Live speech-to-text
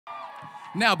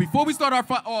Now, before we start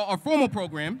our formal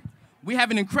program, we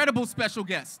have an incredible special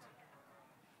guest.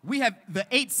 We have the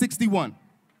 861.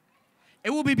 It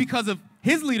will be because of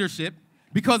his leadership,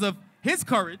 because of his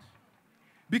courage,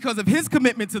 because of his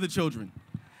commitment to the children.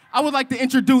 I would like to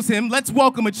introduce him. Let's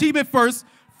welcome Achievement First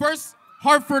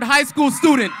Hartford High School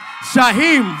student,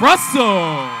 Shyheim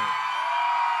Russell.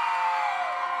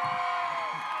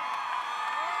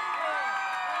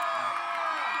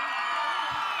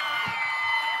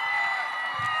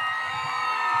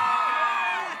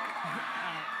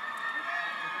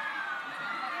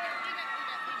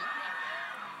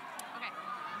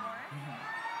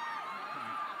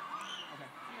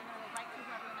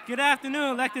 Good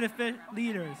afternoon, elected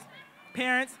leaders,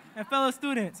 parents, and fellow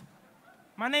students.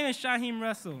 My name is Shyheim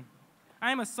Russell.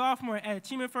 I am a sophomore at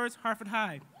Achievement First Hartford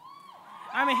High.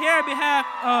 I'm here on behalf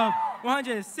of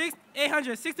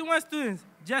 861 students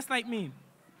just like me.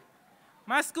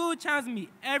 My school challenges me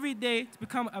every day to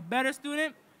become a better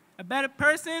student, a better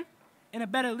person, and a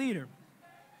better leader.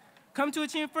 Coming to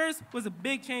Achievement First was a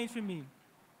big change for me.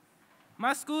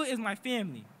 My school is my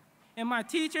family, and my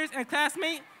teachers and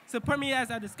classmates support me as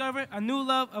I discover a new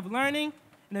love of learning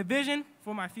and a vision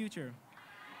for my future.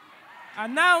 I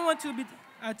now want to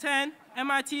attend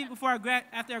MIT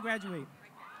after I graduate.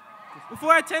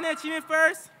 Before I attended Achievement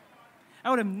First,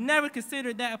 I would have never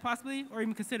considered that a possibility or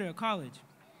even considered a college.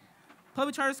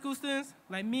 Public charter school students,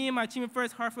 like me and my Achievement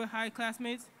First Hartford High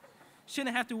classmates,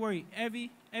 shouldn't have to worry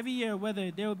every year whether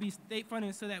there will be state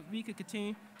funding so that we could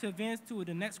continue to advance to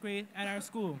the next grade at our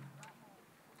school.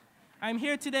 I'm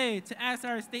here today to ask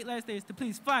our state legislators to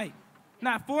please fight,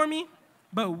 not for me,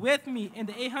 but with me and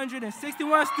the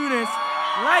 861 students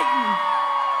like me.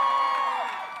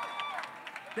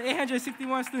 The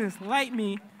 861 students like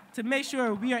me to make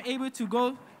sure we are able to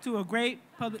go to a great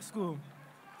public school.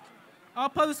 All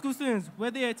public school students,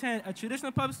 whether they attend a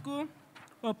traditional public school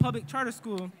or a public charter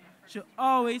school, should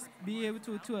always be able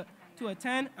to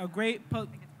attend a great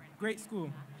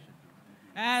school.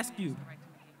 I ask you,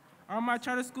 are my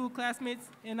charter school classmates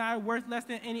and I worth less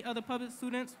than any other public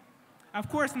students? Of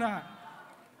course not.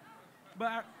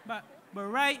 But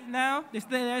right now, the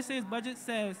state legislature's budget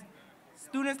says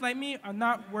students like me are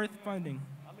not worth funding.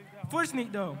 Fortunately,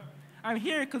 though, I'm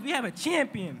here because we have a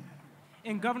champion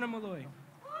in Governor Malloy.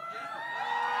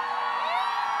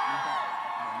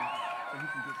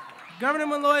 Governor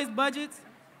Malloy's budgets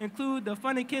include the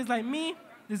funding kids like me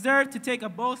deserve to take a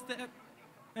bold step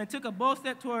and took a bold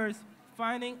step towards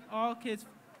funding all kids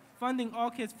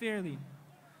fairly.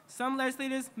 Some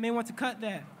legislators may want to cut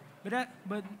that,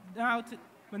 but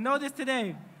know this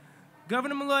today: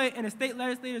 Governor Malloy and the state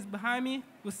legislators behind me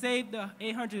will save the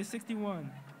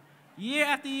 861. Year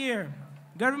after year,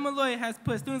 Governor Malloy has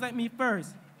put students like me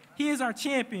first. He is our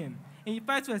champion, and he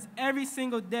fights for us every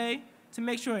single day to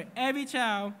make sure every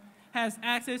child has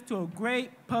access to a great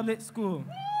public school.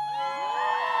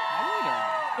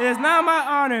 It is now my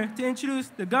honor to introduce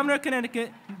the Governor of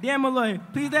Connecticut, Dan Malloy.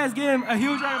 Please let's give him a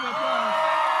huge round of applause.